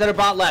these guys that are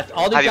bot left.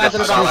 All these Have you guys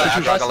that are best bot shot? left.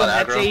 Aggro, Custom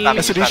aggro. Copy. XAE,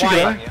 Asidishi white.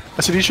 there.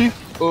 Asidishi.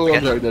 Oh,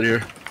 I'm dead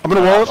here. I'm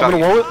gonna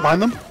wall it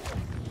behind them.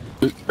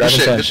 Good Grabbing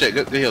shit, 10. good shit.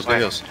 Good heals, good Right.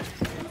 heals.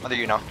 Under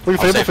you now. Look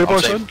at I'm Fable, safe, Fable I'm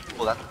our safe. side.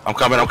 Hold that.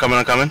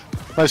 I'm coming.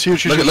 Nice,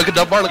 huge, huge. Look at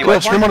double bar, look You Yeah,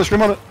 at scream on it,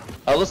 scream on it.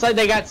 Looks like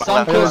they got some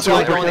left. cool Yeah,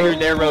 squad zero, going zero. through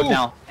their road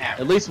now.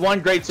 At least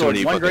one great sword. Too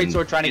many One great fucking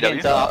sword trying to get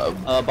into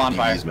EW.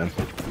 bonfire. Jeez, man.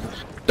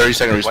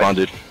 30-second respawn,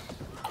 dude.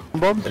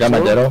 Bob. I got my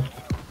Ditto.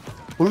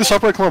 Look at the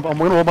top right clump. I'm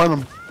gonna wall behind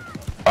them.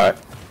 Alright.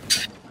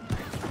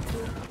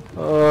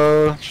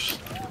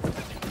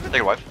 Take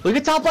your wife. Look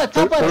at top left,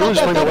 They're top left, really top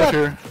just left, playing top the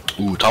left. left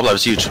here. Ooh, top left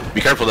is huge.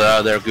 Be careful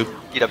there, Goop.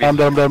 EW. I'm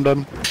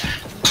dead.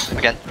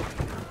 Again.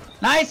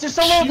 Nice, they're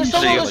so low, they're so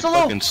low, they're Like so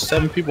low. fucking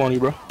 7 people on you,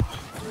 bro.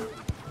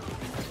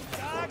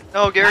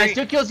 No, Gary. Nice,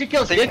 2 kills, 2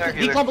 kills. Taking Get our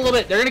healer. declump a little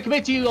bit. They're gonna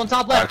commit to you on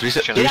top left. 3 Get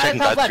out of seconds,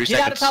 top guys, left, 3 get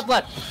out of seconds. top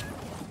left.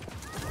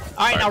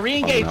 Alright, now Alright,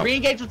 re-engage, out.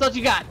 re-engage with what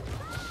you got.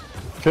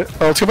 Okay,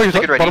 let's go back to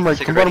Take it ready, bottom right.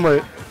 take Come it bottom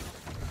ready. right.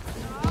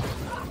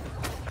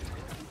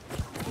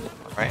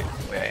 Right.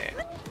 Wait.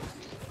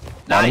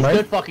 Nice, right?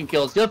 good fucking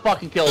kills, good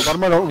fucking kills.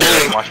 Bottom right. Don't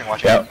roll.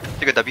 Watching. Yeah.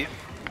 Take a W.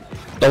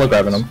 Double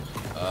grabbing him.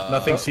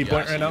 Nothing C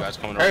point right now?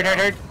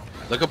 Heard.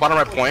 Look at bottom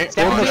right point.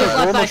 Step Roll into more this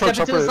shot, roll left more side, step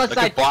shots into this up left Look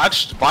side.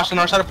 at botched on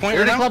our side of point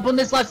You're right gonna now. clump on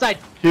this left side.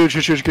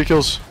 Huge. Good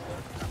kills.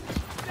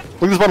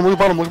 Look at this bottom. Look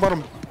at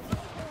bottom.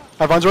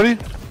 Have Vines ready?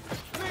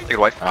 Take a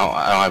wife. I don't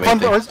have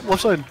Come on, anything. right,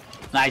 left side.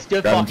 Nice,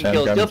 good Grab him, fucking Sam,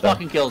 kills, grab him, good Sam.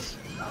 fucking kills.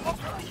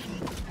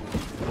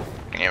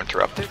 Can you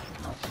interrupt it?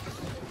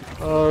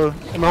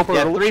 And help her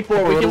Yeah, a little- 3-4,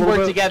 help her we a can little work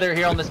bit. together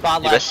here on the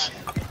spot You left.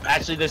 miss.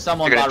 Actually, there's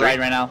someone You're gonna bot right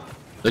do it. right now.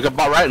 Look at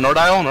bot right. No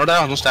dial.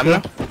 No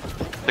stamina.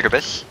 Take a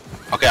miss.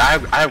 Okay, I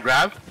have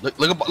grab.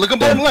 Look at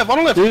bottom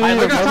left. Yeah, Alright,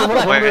 yeah, look at yeah, top yeah,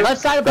 left, Wait.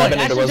 left side of Grab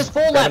point. it, Actually, it just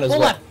was- full grab it left, as full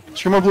well. left.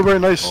 Scream on blueberry,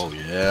 nice. Oh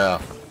yeah.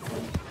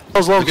 That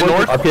was low. Look at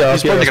north. RPL,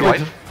 He's RPL. Take a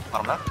playing. wife.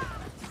 Bottom left.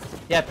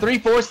 Yeah,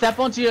 3-4, step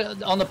onto you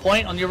on the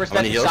point on your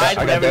respective heals? side.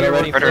 I got Whatever that you're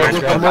already. ready Right,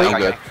 for. right, right.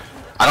 I'm good.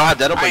 I don't have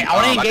dead up. Alright, I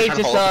want to engage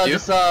this bottom You're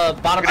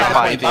side gonna of find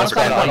point. Bottom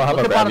side of I don't have point. a Look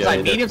at grab bottom yet side.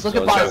 either, Mediums, look so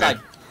at it's bottom okay. side.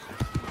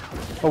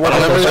 Oh, I what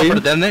don't else? have Same. for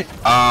the detonate.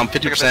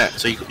 50%.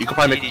 So you can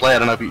probably make a play. I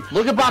don't know if you.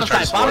 Look at bottom Try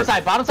to side, bottom score.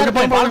 side, bottom side of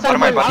Look point, at bottom side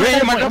of point, bottom Yeah,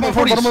 side of my point.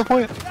 grab Bottom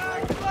point.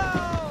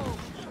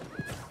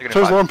 You're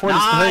Turns gonna low on find. point.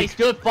 It's the Nice, tank.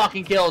 good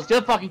fucking kills,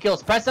 good fucking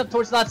kills. Press up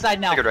towards the left side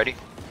now. Take it ready.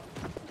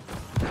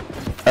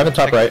 Grabbing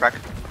top Take a right. crack.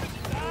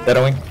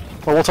 Deadoing.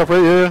 Oh, what's up,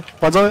 right? Yeah.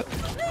 Vines on it.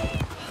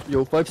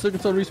 Yo, 5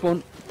 seconds on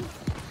respawn.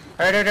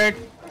 Heard.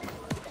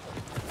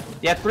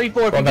 Yeah, 3-4, if you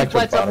Going back can to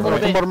flex up a bottom little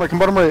right. bit. Come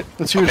bottom right.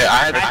 It's huge. Okay, I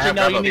had Actually, no,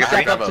 grab you up. need to I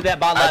had step up grab to that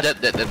bot I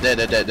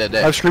left.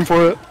 dead. I scream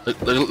for it.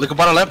 Look at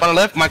bottom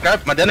left. My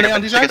grab. My detonate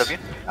on these Take a guys. W.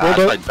 It's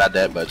Roll like bad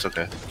dead, but it's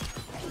okay.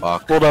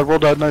 Fuck. Roll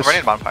that. Nice.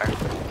 Running bonfire.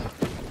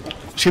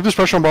 Just keep this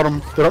pressure on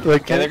bottom. They don't,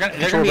 like, Yeah, they're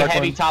gonna be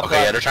heavy top Okay,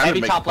 yeah, they're left, trying to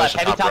heavy make top push left, to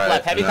heavy top top right,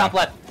 left, heavy yeah. top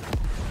left.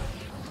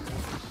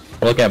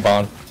 We're looking at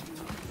Bond.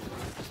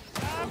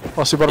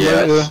 I'll see bottom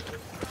Yes. right.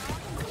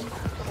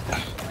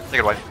 Yeah.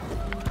 Take a wife.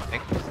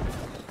 Think.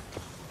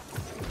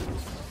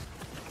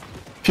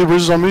 Few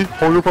bruises on me.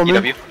 Whole group on me.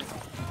 EW.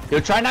 Yo,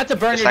 try not to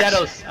burn your Nice.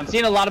 deados. I'm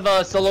seeing a lot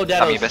of solo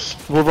Tommy, you deados. miss.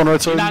 Wolf on right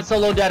Do side. not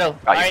solo deado. Got you.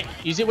 Alright,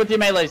 use it with your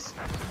melees.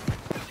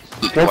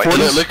 One Wait,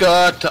 forty. Look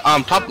at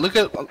top. Look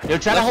at. Yo,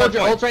 try to hold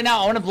your ults right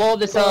now. I want to blow up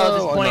this this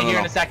Oh, point no, here no.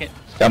 in a second.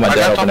 Got my My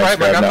dead grab open top next right.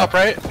 My grab grab now. top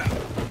right.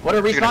 What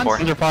are Take it in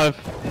respawns?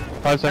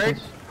 four. 5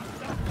 seconds.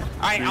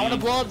 Alright, I want to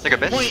blow up Take a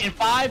miss. point in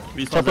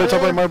 5, Top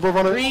right. My wolf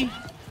on it. 3,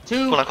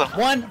 2, Cool, cool.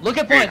 1. Look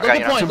at Here, point, I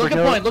got you.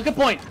 look at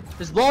point.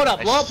 Just blow it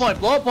up, blow up point,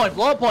 blow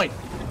up point.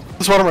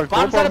 This bottom right.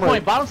 Bottom side of right.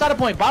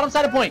 point, bottom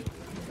side of point.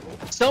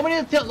 So many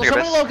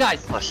low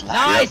guys. Listen.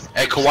 Nice.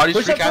 Hey, Kawadi's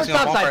Push free up towards casting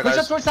on top side, bonfire, push up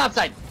guys. towards top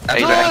side. Hey,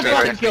 Good back,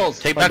 fucking back. kills.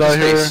 Take I back die the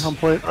here. space. I'm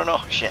playing. I don't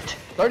know. Shit.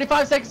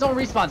 35 seconds on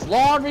respawns.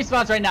 Long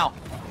respawns right now.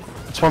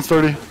 Spawn's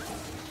 30.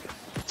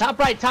 Top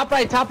right.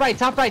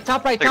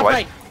 Take a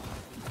wife.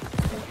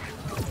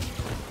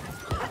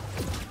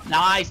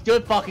 Nice,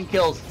 good fucking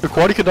kills. The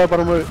quaddy could die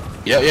bottom right.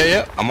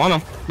 Yeah. I'm on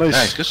him. Nice.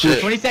 Nice, good shit.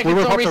 20 seconds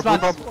Blue on popped up, blue respawns.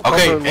 popped-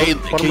 Okay, bottom hey,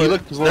 right, can bottom you right.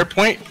 look He's low. their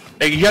point?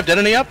 Hey, you have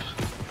detonate up?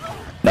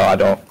 No, I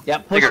don't.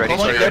 Yep, push Take it ready,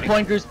 point, take it their ready.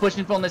 point group's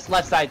pushing from this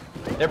left side.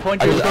 Their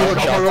point I group's just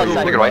pushing I from was this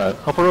left Take side. it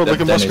right. Up a road.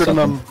 Look at mustard and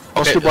them.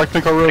 Mustard black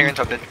pink on Putting road.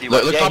 into the D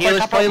Look, wife. Yeah, top right, healers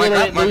top play a right,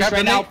 little bit my loose grab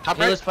right now. detonate, top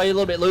Healers right. play a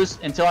little bit loose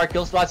until our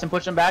kill spots and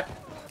push them back.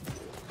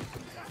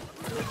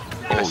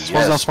 Oh,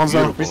 Spawns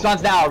down.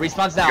 Respawns now,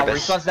 Take a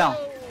miss. respawns now.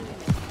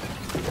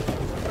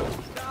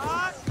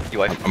 D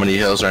wife. How many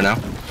heals right now?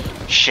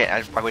 Shit,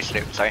 I wasted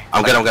it. Sorry.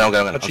 I'm good. I'm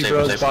Touchy safe,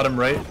 bros, I'm safe. bottom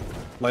right.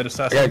 Light I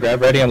assassin. got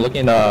grab ready. I'm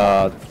looking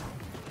right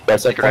side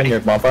Take it point ready. near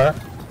bonfire.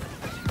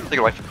 Take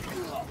a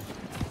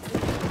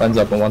wife. Lens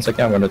up in 1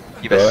 second. I'm gonna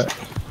You throw miss. it.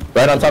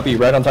 Right on top of you,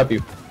 right on top of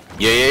you.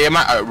 Yeah.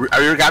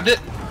 Are you grabbed it?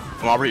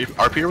 I'm already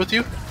RP here with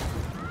you.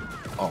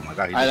 Oh my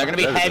god. Alright, they're gonna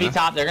be heavy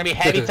top. They're gonna be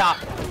heavy top.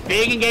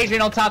 Big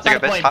engagement on top side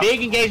of point.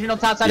 Big engagement on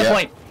top side of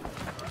point.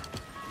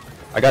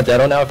 I got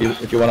Dedo now if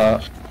you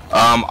wanna.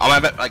 I'm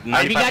at like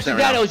 95% If you got your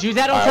right now. Dedos, use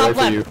that on top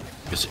left.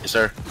 Yes,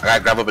 sir. I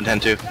got grab up in 10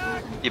 too.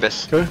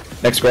 Ibis. Okay.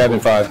 Next grab in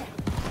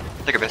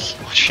 5. Take a miss.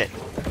 Oh shit.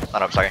 Oh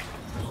no, I'm sorry.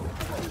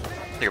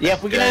 Take a Yeah, miss.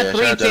 if we can have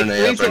 3 and 6, 3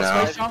 and 6, right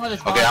now. we're strong on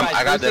this bond Okay, side.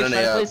 I got that in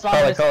there. Call it.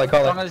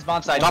 Strong on this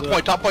bond side. Top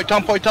point.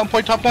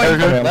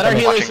 Okay. Let our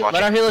healers, Watching.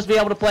 let our healers be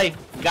able to play.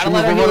 You gotta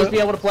let our healers be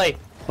able to play.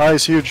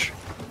 Nice, huge.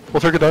 We'll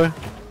take a die.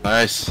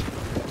 Nice.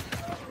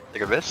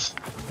 Take a miss.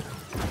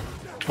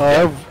 I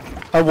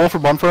have wall for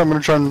bonfire. I'm gonna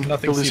try and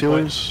Nothing kill these C point.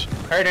 healers.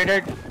 Hurt.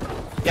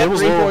 Yeah, Tables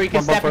 3, low, 4, you can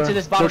on step bonfire. into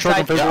this Go bottom charge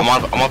side. on Yeah,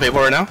 table. I'm on paper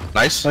right now.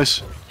 Nice.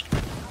 Nice.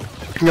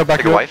 You can go back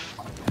Take to a it. wife.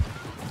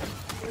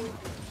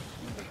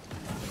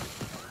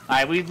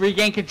 Alright, we've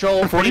regained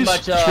control pretty 40s?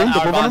 much Stream, our double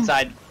bond bottom?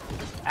 side.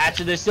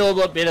 Actually, there's still a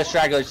little bit of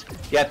stragglers.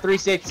 Yeah, 3,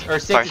 6, or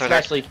 6 Sorry.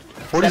 especially.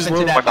 40's Step into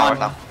low. that Wife down, wife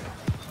bond.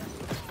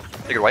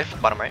 down. Take a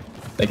wife. Bottom right.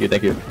 Thank you.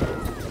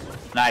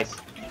 Nice.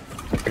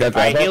 I got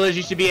Alright, Dedo. healers,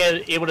 you should be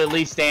able to at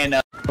least stand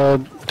up.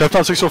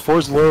 Deftown 604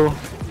 is low.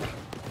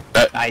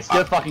 Nice,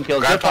 good fucking kills,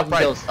 Grab good top fucking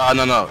right. kills.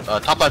 No.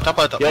 Top left. Yo,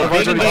 Right, big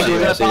right, engagement right,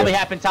 gonna right. probably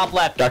happen top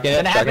left. Jack in it,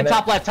 Gonna happen jack in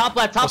top left, top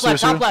left, top see, left,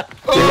 see. top left.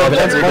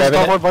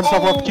 One's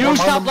top left. Huge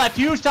top One left,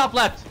 huge top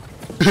left.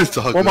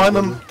 behind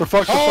them. They're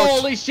fucked.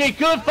 Holy shit,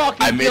 good fucking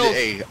I made kills.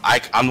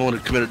 it. I'm the one who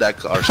committed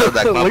that or started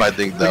that comp. I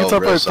think We can though, top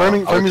bro. right. So I'll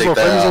Framing's take low.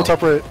 Framing's low. that.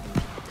 Top right.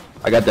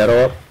 I got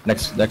Dedo up.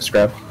 Next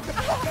grab.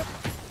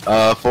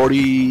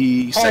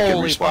 40-second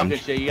Holy fucking respawn.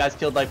 shit, you guys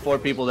killed like 4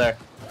 people there.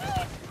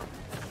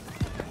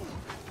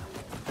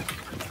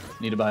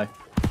 Need to buy.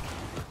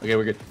 Okay,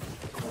 we're good.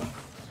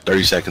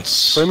 30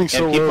 seconds. Framing's Yeah,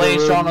 so keep low. playing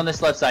strong on this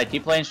left side.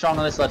 Keep playing strong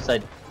on this left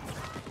side.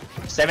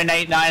 7,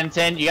 8, 9, and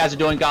 10. You guys are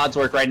doing God's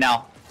work right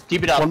now.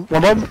 Keep it up.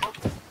 One bomb.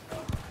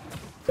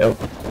 Yep.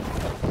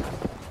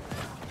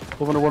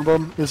 One under one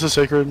bomb. This is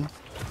sacred.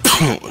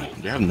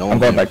 You have no I'm one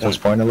going back to this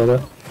point a little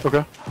bit. Okay.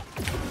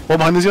 One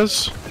behind these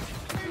guys.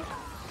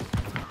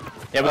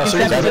 Yeah, we can so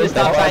step into this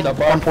top side.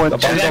 1 point. We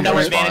got no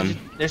Respawn. advantage.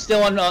 They're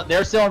still on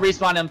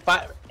respawn in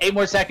 8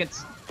 more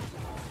seconds.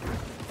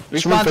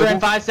 Someone Respawns are in fatal?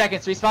 5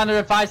 seconds. Respawns are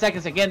in 5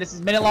 seconds. Again, this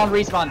is minute-long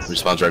respawns.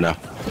 Respawns right now.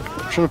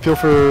 Trying to appeal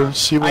for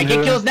C1 Alright, here.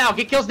 get kills now.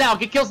 Get kills now.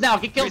 Get kills now.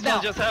 Get kills now.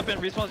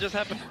 Respawn just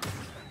happened.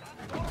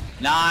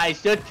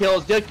 Nice. Good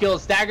kills. Good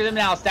kills. Stagger them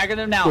now. Stagger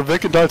them now. Well,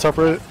 Vic could die top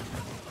right.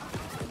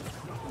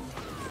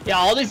 Yeah,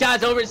 all these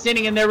guys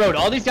overextending in their road.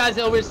 All these guys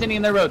overextending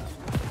in their road.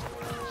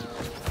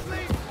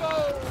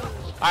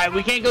 Alright,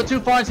 we can't go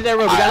too far into their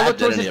road. We gotta look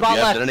towards this spot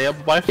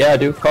left. Yeah, I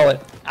do. Call it.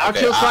 Our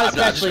kill squad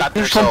especially.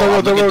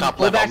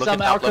 Pull back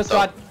some. Our kill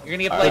squad. You're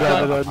gonna get played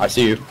on. I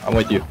see you. I'm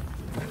with you.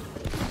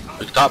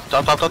 Top.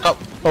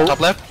 Oh. Top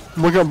left.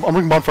 I'm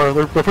looking bonfire.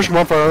 They're pushing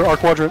bonfire. Our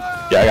quadrant.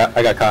 Yeah,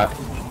 I got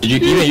caught. Did you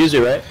even use it,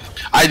 right?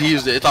 I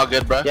used it. It's all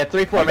good, bro. Yeah,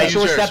 3, 4. Make Okay,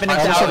 sure we're sure. stepping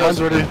into Fine. Almost our at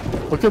lines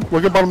already.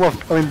 Look at bottom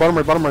left. I mean bottom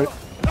right.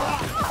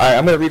 Alright,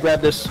 I'm gonna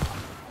re-grab this.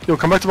 Yo,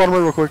 come back to bottom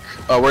right real quick.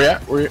 Where you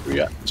at? Where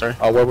you at? Sorry.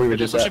 Oh, where were we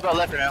just at?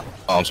 left right now.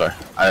 Oh, I'm sorry.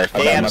 I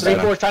forgot Yeah, my 3,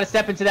 bad. 4. Try to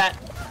step into that.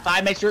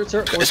 5. Make sure It's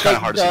kinda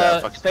hard to see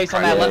that fucking space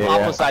on right. that left Yeah.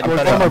 opposite side. Wait,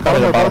 I'm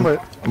bottom right. Bottom right.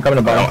 I'm coming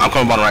to bottom. I'm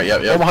coming bottom right.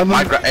 Yep. Oh, behind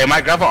them? Am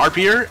I grabbing RP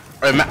here?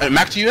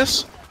 Mac to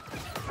US?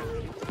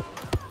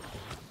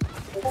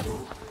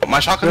 My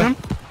shotgun him?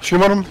 Shoot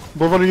him on him.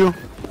 Both under you.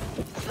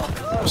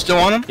 Still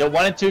on him? Yo,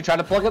 1 and 2. Try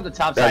to plug up the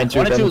top Grab side. two,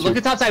 1 and grab 2. two. Look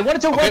at top side. 1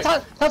 and 2. Okay.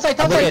 Top side.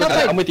 Top I'm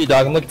side. with you,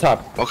 dog. I'm looking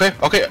top. Okay.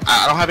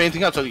 I don't have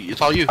anything else, so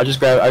it's all you. I just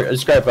grab.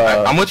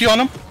 I'm with you on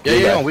him. Yeah,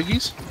 Yeah. on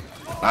Wiggies.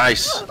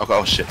 Nice. Okay.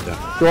 Oh shit.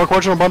 Yeah. Yo, our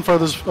quadrant on bonfire.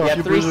 There's Yeah,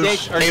 few 3, bruisers.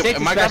 6, or Hey, 6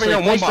 am I grabbing especially.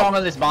 your Play one strong bomb?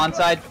 on this bond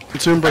side.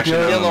 Consume breaking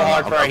Actually, out. a little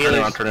hard for our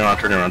healers. Turn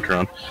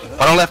around.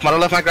 Bottom left,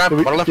 my grab. Yeah,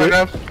 Bottom left, my yeah.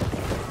 grab.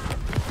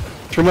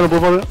 Trim on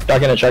above on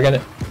it. Shotgun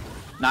it.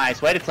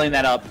 Nice. Way to clean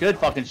that up. Good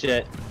fucking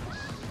shit.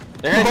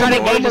 They're gonna try to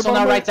engage us on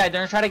our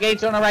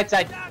right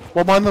side.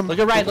 One behind them. Look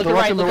at right. Look at They're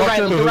right. rocking, Look they're at right.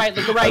 rocking. Look at right.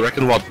 Look at I right.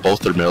 reckon while both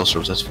their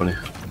maelstroms. That's funny.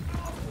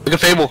 Look at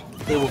Fable.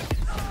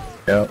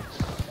 Yeah.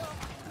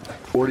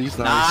 40's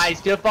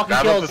Nice. Good fucking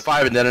Grab up at kills.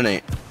 5 and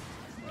detonate.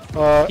 Keep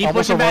almost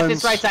pushing on back lines.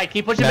 this right side.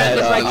 Keep pushing back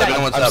this right let me side.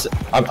 know what's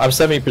up. I'm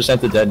 70%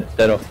 to dead.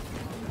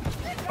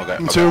 Okay.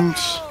 Consumed.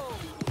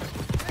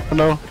 Oh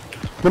no. I'm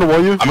gonna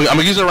wall you. I'm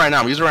gonna use it right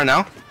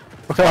now.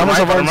 Okay, I'm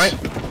right, bottom right.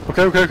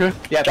 Okay.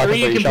 Yeah, Shotgun 3.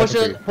 You for you, can shotgun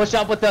for you. push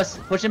up with us.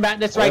 Pushing back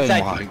this right Oh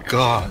side. my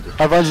god.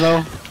 I have vines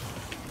now.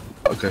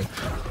 Okay.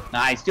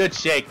 Nice. Good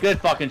shit. Good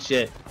fucking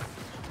shit.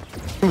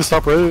 I'm gonna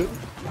stop right.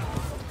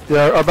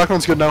 Yeah, our back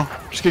one's good now.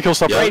 Just get kill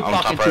stop Yeah. right. Great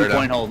I'm fucking top right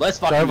 2-point hold.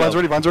 Let's Yeah, fucking vines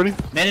go. ready.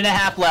 Minute and a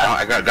half left.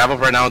 I got grab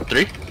up right now.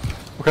 3.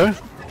 Okay.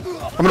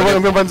 I'm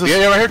gonna vines this.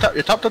 Yeah, right here. Top.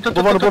 You're top.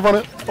 Above on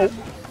it. Oh,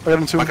 I got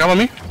him too. My grab on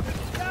me.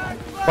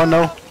 Fine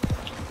now.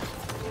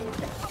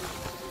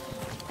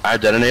 I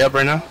have detonate up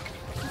right now.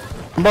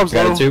 Bomb's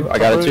I low.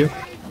 got it too.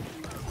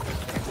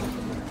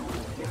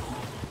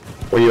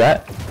 Where you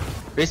at?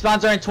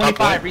 Respawns are in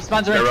 25. Okay.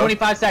 Respawns are in Arrow.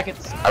 25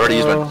 seconds. I already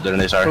used my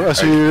detonate. Sorry. I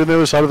see you on the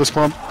other side of this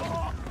clump.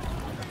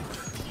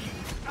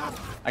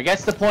 I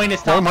guess the point is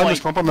Oh, top mine point.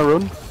 just clump on the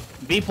road.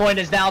 B point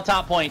is now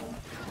top point.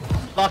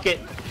 Fuck it.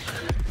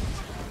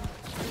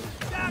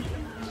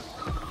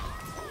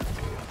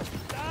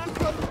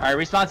 Alright,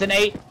 response in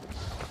 8.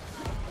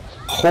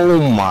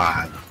 Oh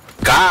my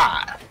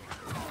god.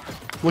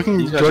 Looking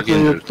These guys are directly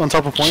getting on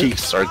top of point.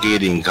 cheeks are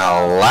getting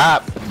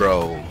clapped,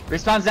 bro.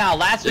 Respawn's now.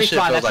 Last This shit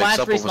respawn. feels That's like last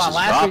respawn. Supple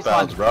Last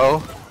versus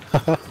respawn.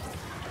 dropouts, bro.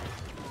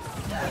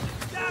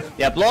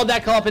 Yeah, blow up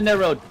that call up in their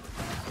road.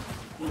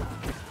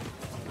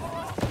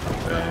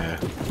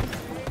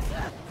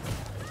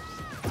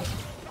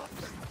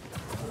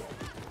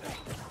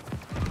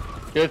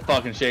 Good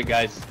fucking shit,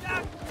 guys.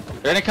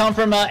 They're gonna come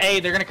from A.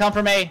 They're gonna come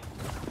from A.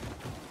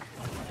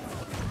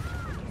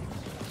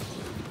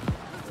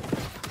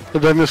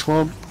 They're doing this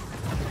clump.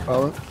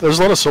 There's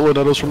a lot of solo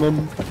deados from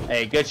them.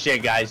 Hey, good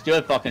shit, guys.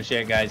 Good fucking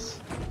shit, guys.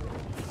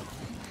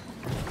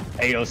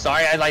 Hey, yo,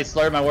 sorry I like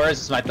slurred my words.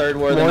 This is my third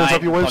word of the Morning, night.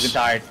 top you I'm wins. fucking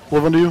tired.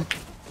 Live under you.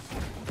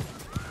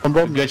 I'm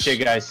bottom. Good shit,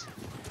 guys.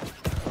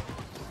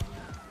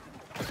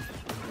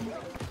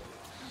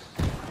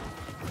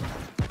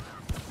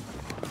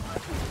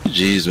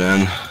 Jeez,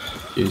 man.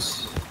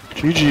 Jeez.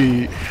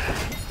 GG.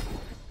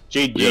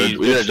 GG.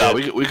 We did our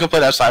job. We could play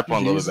that side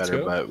point a little GG's, bit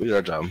better, let's go. but we did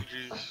our job.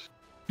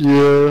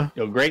 Yeah.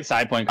 Yo, great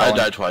side point I calling.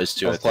 died twice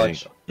too, I That's think.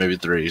 clutch. Maybe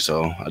 3,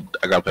 so I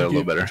gotta play a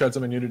little better. Tried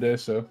something new today,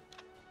 so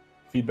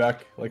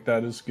feedback like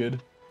that is good.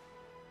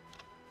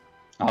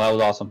 Oh, that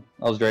was awesome.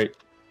 That was great.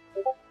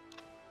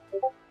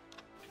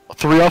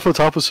 3 off the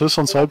top assists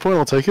on side point.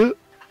 I'll take it.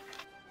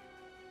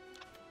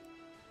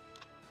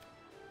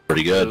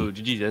 Pretty good. Oh,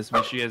 GG, guys.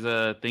 Make sure you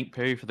guys thank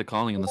Perry for the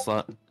calling in the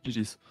slot.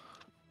 GG's.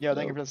 Yo,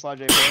 thank you for the slot,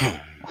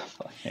 JDB.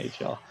 I hate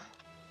y'all.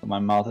 My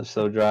mouth is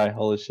so dry.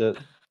 Holy shit.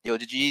 Yo,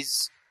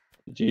 GG's.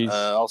 Jeez.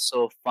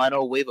 Also,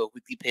 final wave of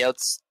weekly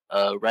payouts.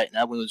 Right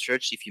now, when we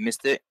church. If you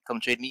missed it, come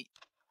trade me.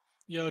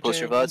 Yo, Post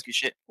Jay, your VODs, good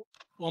shit.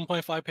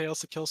 1.5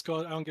 payouts to kill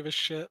squad. I don't give a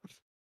shit.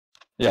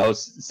 Yo,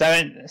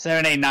 7,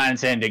 8, 9, and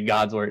 10 did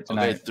God's work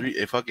Okay, tonight.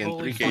 a fucking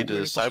Holy 3K fuck, to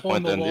there's a side hole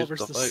in point the then, wall dude.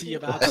 versus The the sea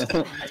of fuck?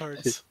 absolute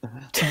retards.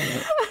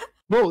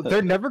 Bro,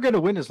 they're never gonna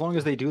win as long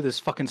as they do this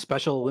fucking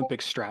Special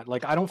Olympics strat.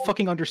 Like, I don't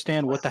fucking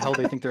understand what the hell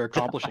they think they're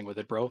accomplishing with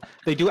it, bro.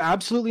 They do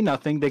absolutely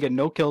nothing. They get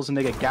no kills and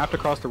they get gapped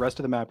across the rest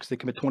of the map because they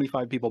commit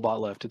 25 people bot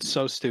left. It's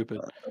so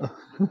stupid.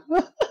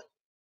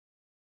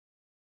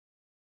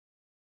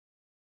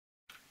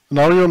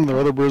 Nario and the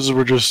other bruises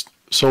were just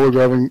solo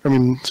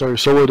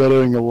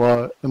deadoing a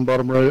lot in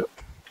bottom right.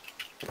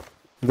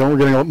 Then we're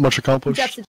getting much accomplished.